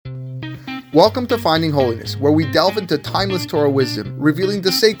Welcome to Finding Holiness, where we delve into timeless Torah wisdom, revealing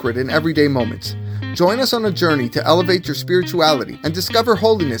the sacred in everyday moments. Join us on a journey to elevate your spirituality and discover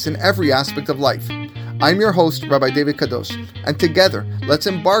holiness in every aspect of life. I'm your host, Rabbi David Kadosh, and together, let's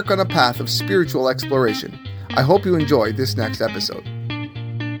embark on a path of spiritual exploration. I hope you enjoy this next episode.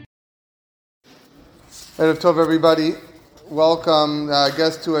 Erev Tov, everybody. Welcome,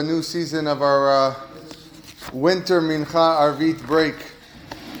 to a new season of our winter Mincha Arvit break.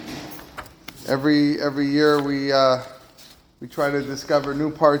 Every year we try to discover new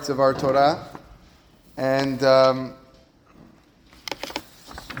parts of our Torah, and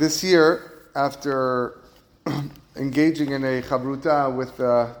this year, after engaging in a chavruta with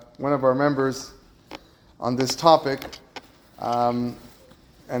one of our members on this topic, and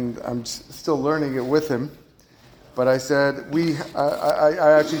I'm still learning it with him, but I said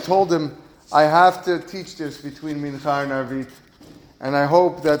I actually told him I have to teach this between Mincha and Arvit. And I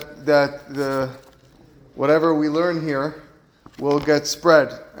hope that the whatever we learn here will get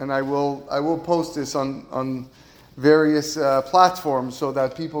spread, and I will post this on various platforms so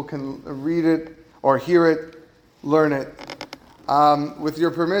that people can read it or hear it, learn it. With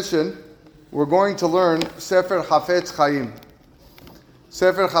your permission, we're going to learn Sefer Chafetz Chaim.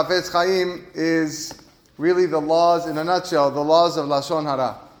 Sefer Chafetz Chaim is really the laws, in a nutshell, the laws of Lashon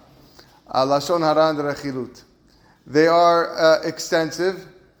Hara. Lashon Hara and Rechilut. They are extensive.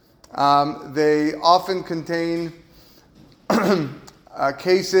 They often contain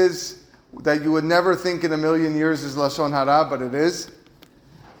cases that you would never think in a million years is Lashon Hara, but it is.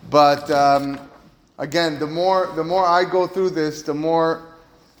 But again, the more I go through this, the more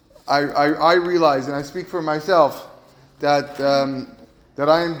I realize, and I speak for myself, that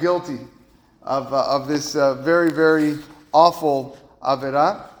I am guilty of this very, very awful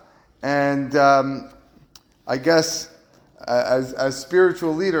Avirah. And I guess as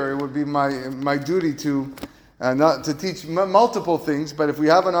spiritual leader, it would be my duty to not to teach multiple things. But if we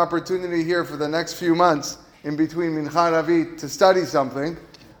have an opportunity here for the next few months in between Mincha and Arvit to study something,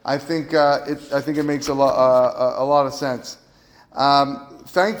 I think it makes a lot of sense.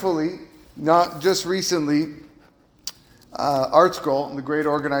 Thankfully, not just recently, ArtScroll, the great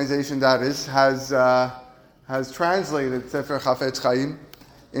organization that is, has translated Sefer Chafetz Chaim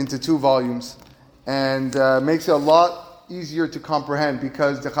into 2 volumes. And makes it a lot easier to comprehend,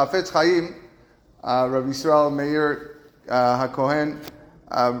 because the Chafetz Chaim, Rabbi Yisrael Meir HaKohen,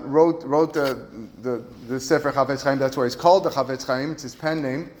 wrote the Sefer Chafetz Chaim. That's why it's called the Chafetz Chaim. It's his pen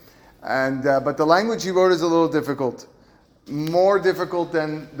name. And but the language he wrote is a little difficult, more difficult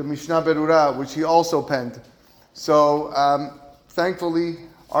than the Mishnah Berurah, which he also penned. So thankfully,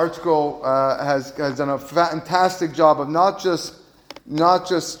 ArtScroll has done a fantastic job of not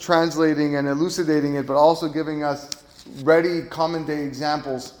just translating and elucidating it, but also giving us ready common day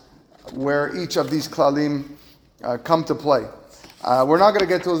examples where each of these klalim come to play. We're not going to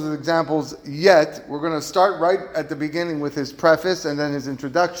get to those examples yet. We're going to start right at the beginning with his preface and then his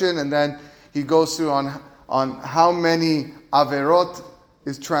introduction, and then he goes through on how many averot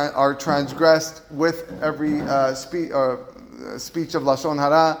are transgressed with every speech of Lashon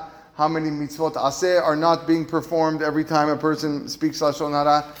Hara. How many mitzvot aseh are not being performed every time a person speaks Lashon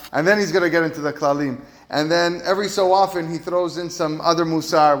Hara. And then he's going to get into the klalim. And then every so often he throws in some other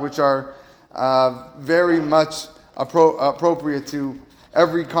musar, which are very much appropriate to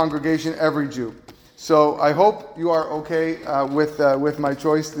every congregation, every Jew. So I hope you are okay with my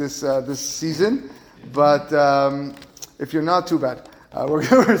choice this season. But if you're not, too bad. We're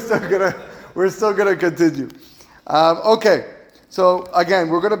still gonna continue. Okay. So again,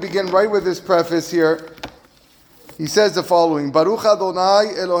 we're going to begin right with this preface here. He says the following: Baruch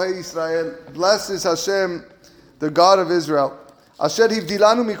Adonai Elohei Yisrael, blessed is Hashem, the God of Israel. Asher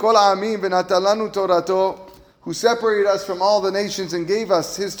hivdilanu mikol ha'amim v'natalanu Torato, who separated us from all the nations and gave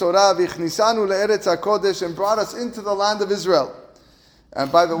us His Torah, v'chnisanu le'eretz hakodesh, and brought us into the land of Israel.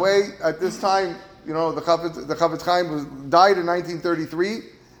 And by the way, at this time, the Chafetz Chaim died in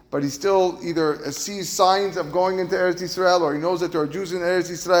 1933. But he still either sees signs of going into Eretz Yisrael, or he knows that there are Jews in Eretz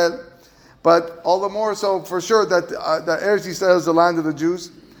Yisrael. But all the more so for sure that Eretz Yisrael is the land of the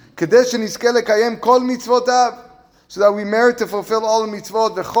Jews. Kadesh nizke lekayem kol mitzvotav, so that we merit to fulfill all the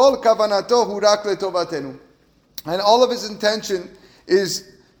mitzvot. V'chol kavanato hu rak letovatenu, and all of his intention is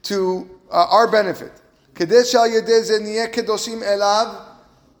to our benefit. Kadesh al yedei ze niyeh kedoshim elav,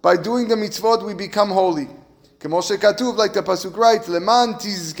 by doing the mitzvot we become holy. Like the pasuk writes, "Leman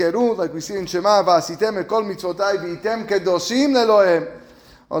tizkeru," like we see in Shema, "Va'asitem et kol mitzvotai v'item kedoshim lelohem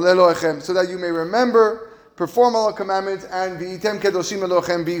or leloechem," so that you may remember, perform all the commandments, and v'item kedoshim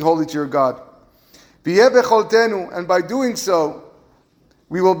leloechem, be holy to your God. And by doing so,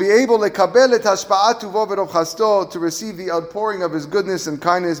 we will be able to receive the outpouring of His goodness and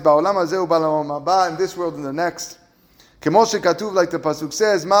kindness in this world and the next. Like the pasuk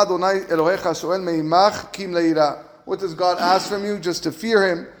says, what does God ask from you? Just to fear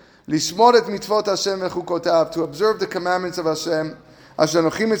Him, to observe the commandments of Hashem,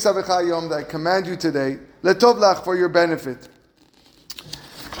 that I command you today, for your benefit.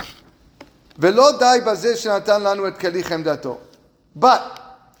 But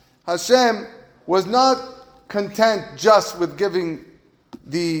Hashem was not content just with giving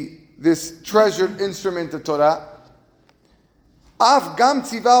this treasured instrument, the Torah.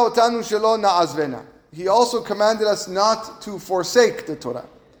 He also commanded us not to forsake the Torah.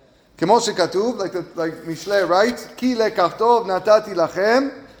 Like Mishle writes, Ki lekach natati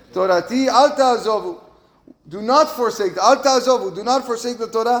lachem torati al ta'azovu. Do not forsake, al ta'azovu, do not forsake the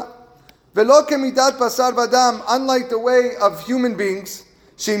Torah. Velo kemidat basar vadam, unlike the way of human beings,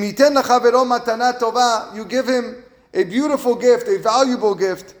 shemiten lachavero matana tova, you give him a beautiful gift, a valuable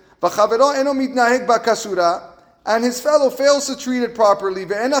gift, v'chavero eno mitnaheg bakasura, and his fellow fails to treat it properly,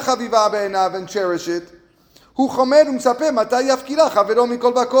 ve'ena chaviva be'enav, and cherish it. Hu chomer umsapeh matay yafkira chavero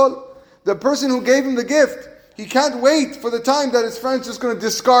mikol bakol. The person who gave him the gift, he can't wait for the time that his friend's just going to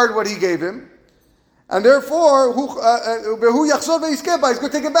discard what he gave him. And therefore, he's going to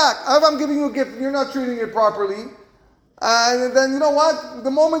take it back. If I'm giving you a gift and you're not treating it properly, and then you know what?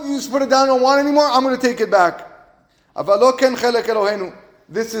 The moment you just put it down, I don't want it anymore, I'm going to take it back.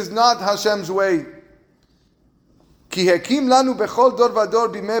 This is not Hashem's way. Because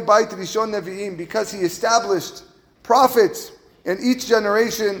He established prophets in each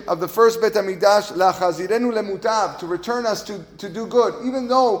generation of the first Bet HaMikdash, lachazirenu lemutav, to return us to do good. Even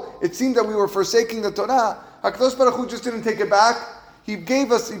though it seemed that we were forsaking the Torah, HaKadosh Baruch Hu just didn't take it back. He put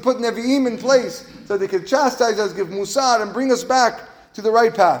Nevi'im in place so they could chastise us, give musar, and bring us back to the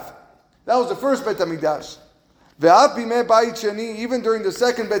right path. That was the first Bet HaMikdash. Ve'af bimei Bait Sheni, even during the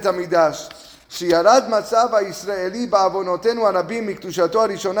second Bet HaMikdash, Sheyarad matzav ha'Yisraeli ba'avonotenu harabim mikdushato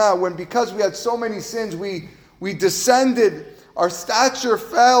harishona, when because we had so many sins, we descended, our stature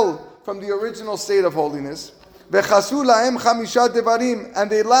fell from the original state of holiness. V'chasu lahem chamisha devarim, and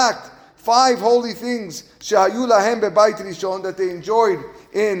they lacked 5 holy things shehayu lahem bebait rishon, that they enjoyed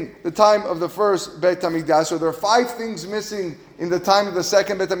in the time of the first Beit HaMikdash. So there are 5 things missing in the time of the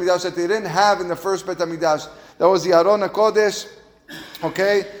second Beit HaMikdash that they didn't have in the first Beit HaMikdash. That was the Aron HaKodesh,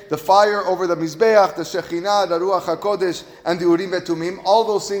 the fire over the Mizbeach, the Shekhinah, the Ruach HaKodesh, and the Urim Vetumim. All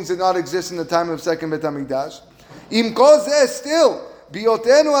those things did not exist in the time of the second Beit HaMikdash. Im kol zeh, still,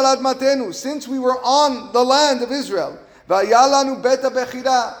 biotenu al admatenu, since we were on the land of Israel, v'ayalanu bet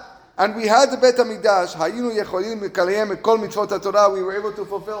HaBechira, and we had the Bet HaMikdash, hayinu yecholim l'kaleyem et kol mitzvot HaTorah, we were able to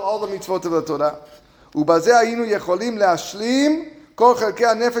fulfill all the mitzvot of the Torah. Ubazeh hayinu yecholim le'ashlim kol chelkei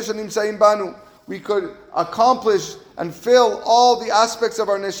hanefesh hanimtzaim banu. We could accomplish and fill all the aspects of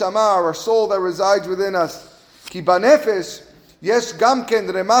our neshama, our soul that resides within us. Ki banefesh yesh gam ken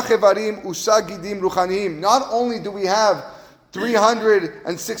remach evarim usagidim ruchaniyim. Not only do we have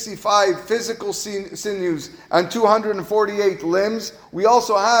 365 physical sinews and 248 limbs, we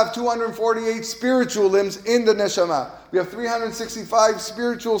also have 248 spiritual limbs in the neshama. We have 365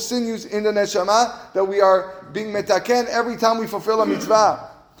 spiritual sinews in the neshama that we are being metaken every time we fulfill a mitzvah.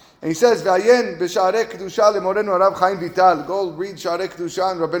 And he says, "V'ayen b'sharei kedusha lemorenu Rav Chaim Vital." Go read Sharei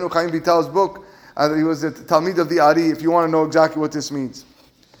Kedusha in Rabbeinu Chaim Vital's book. He was a Talmid of the Ari, if you want to know exactly what this means.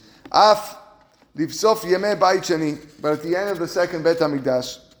 Af livsof yemei Bait Sheni, but at the end of the second Bet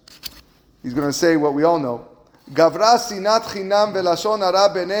HaMikdash, he's going to say what we all know. Gavra sinat chinam ve'lashon hara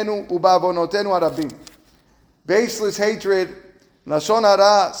benenu u'ba'avonotenu harabim. Baseless hatred, lashon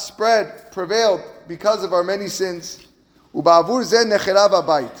hara prevailed because of our many sins. U'ba'avur zeh necherav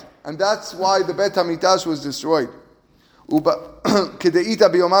habayit. And that's why the Bet HaMikdash was destroyed. Kedeita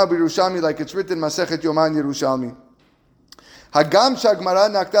biyomah b'Yerushalmi, like it's written Masechet Yomah in Yerushalmi. Hagam shagmara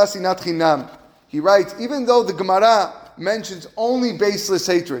nakta sinat chinam. He writes, even though the Gemara mentions only baseless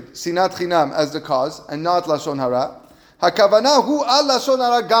hatred, sinat chinam, as the cause, and not lashon hara, hakavana hu al lashon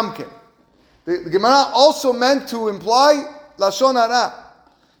hara gamken. The Gemara also meant to imply lashon hara.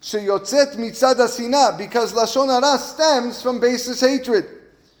 Sheyotzet mitzad hasina, because lashon hara stems from baseless hatred.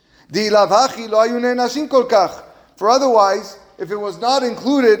 For otherwise, if it was not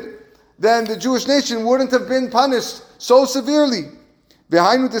included, then the Jewish nation wouldn't have been punished so severely.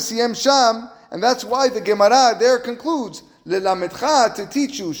 And that's why the Gemara there concludes, Lelamedcha, to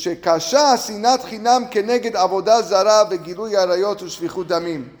teach you, Shekasha sinat chinam keneged avodah zara vegiluy arayot ushfichut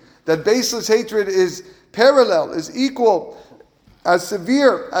damim. That baseless hatred is parallel, is equal, as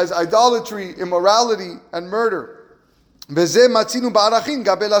severe as idolatry, immorality, and murder. V'zeh matzinu ba'arachin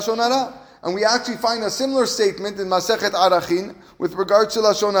gabe lashon hara. And we actually find a similar statement in Masechet Arachin with regards to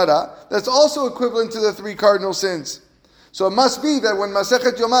Lashon Hara that's also equivalent to the 3 cardinal sins. So it must be that when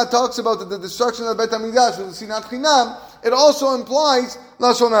Masechet Yomah talks about the destruction of the Beit HaMikdash with the Sinat Chinam, it also implies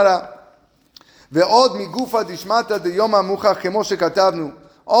Lashon Hara. Ve'od migufa dishmata de Yoma mucha chemo shekatavnu.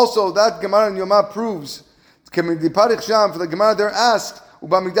 Also, that Gemara in Yomah proves, for the Gemara there asks,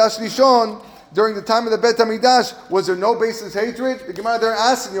 Ubamikdash Rishon, during the time of the Beit HaMikdash, was there no baseless hatred? The Gemara there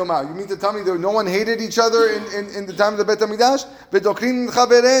asks in Yomah, you mean to tell me there no one hated each other in the time of the Beit HaMikdash?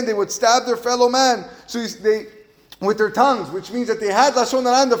 They would stab their fellow man with their tongues, which means that they had Lashon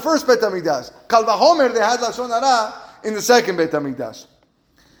Hara in the first Beit HaMikdash. Kal v'chomer, they had Lashon Hara in the second Beit HaMikdash.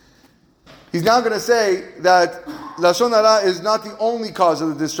 He's now going to say that Lashon Hara is not the only cause of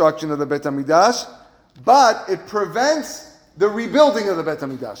the destruction of the Beit HaMikdash, but it prevents the rebuilding of the Beit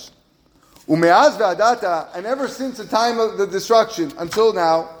HaMikdash. Umeaz ve'adata, and ever since the time of the destruction until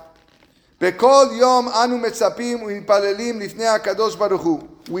now, Bekol yom anu metzapim u'nipalelim lifnei HaKadosh Baruch Hu.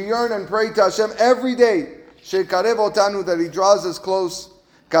 We yearn and pray to Hashem every day, shekarev otanu, that He draws us close,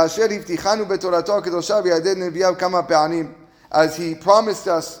 kasher hivtichanu betorato kedosha v'yaded neviyav kama pe'anim, as He promised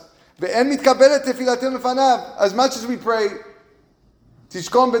us. Ve'en mitkabelet tefilatem lefanav, as much as we pray,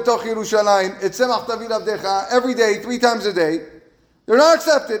 tishkon betoch Yerushalayim, etzemach tavid avdecha, every day, 3 times a day, they're not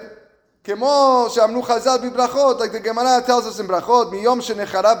accepted. Kemo she'amnu Chazal b'brachot, like the Gemara tells us in brachot, miyom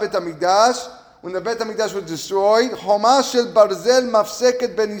shenechara Beit HaMikdash, when the Beit HaMikdash was destroyed, choma shel barzel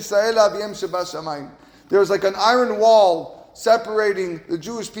mafseket ben Yisrael aviem sheba shamayim. There was like an iron wall separating the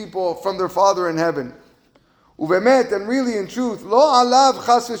Jewish people from their Father in heaven. Uvemet, and really in truth, lo alav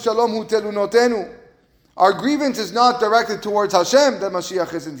chas v'shalom hu telunotenu. Our grievance is not directed towards Hashem that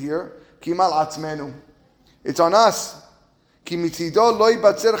Mashiach isn't here. Kimal atzmenu. It's on us. Because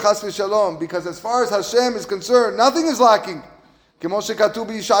as far as Hashem is concerned, nothing is lacking.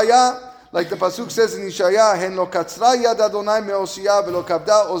 Like the pasuk says in Yishaya,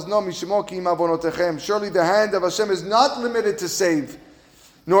 surely the hand of Hashem is not limited to save,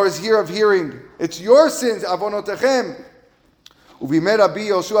 nor is here of hearing. It's your sins, avonotechem.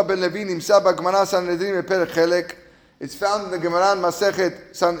 It's found in the Gemara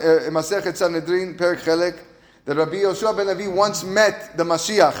Masechet Sanhedrin, Perek Chelek, that Rabbi Yoshua ben Levi once met the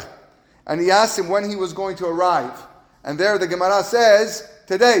Mashiach, and he asked him when he was going to arrive. And there the Gemara says,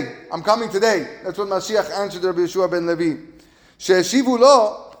 today, I'm coming today. That's what Mashiach answered Rabbi Yoshua ben Levi. She'eshivu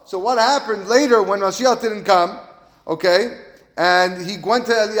lo, so what happened later when Mashiach didn't come, okay, and he went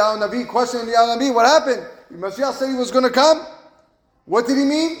to Eliyahu Navi, questioned Eliyahu Navi, what happened? Mashiach said he was going to come. What did he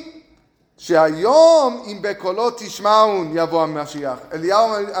mean? She'ayom im bekolot tishmaun yavo Mashiach.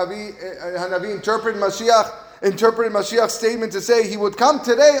 Eliyahu Hanavi interpreted Mashiach's statement to say he would come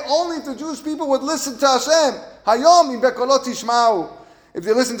today only if the Jewish people would listen to Hashem. Hayom im bekolot tishmau, if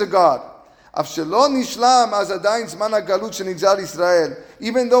they listen to God. Avshelon nishlam az adayin zman hagalut shenigzal Israel.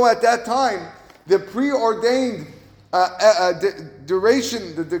 Even though at that time the preordained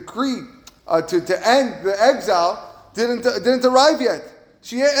duration, the decree to end the exile didn't arrive yet.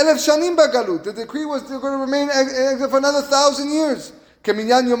 The decree was they're going to remain in exile for another 1,000 years. Which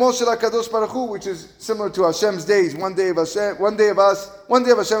is similar to Hashem's days. One day of Hashem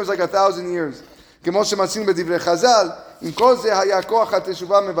is like 1,000 years. But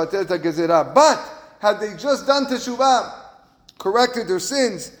had they just done teshuvah, corrected their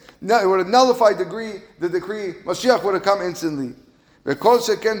sins, it would have nullified the decree. Mashiach would have come instantly.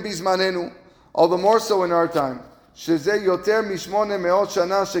 All the more so in our time.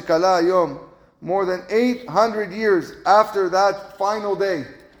 More than 800 years after that final day.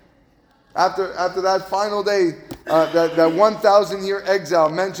 After that final day, that 1,000-year exile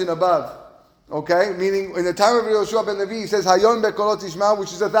mentioned above. Okay? Meaning, in the time of Yoshua ben Levi, he says, Hayom bekolot tishma,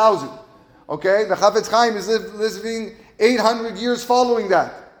 which is 1,000. Okay? The Chafetz Chaim is living 800 years following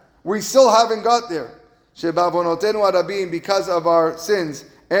that. We still haven't got there. Shebavonotenu arabim, because of our sins,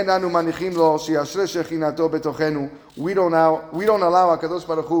 we don't allow HaKadosh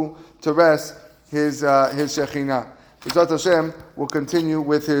Baruch Hu to rest his Shekhinah. B'ezrat Hashem will continue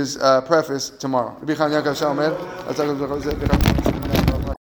with his preface tomorrow.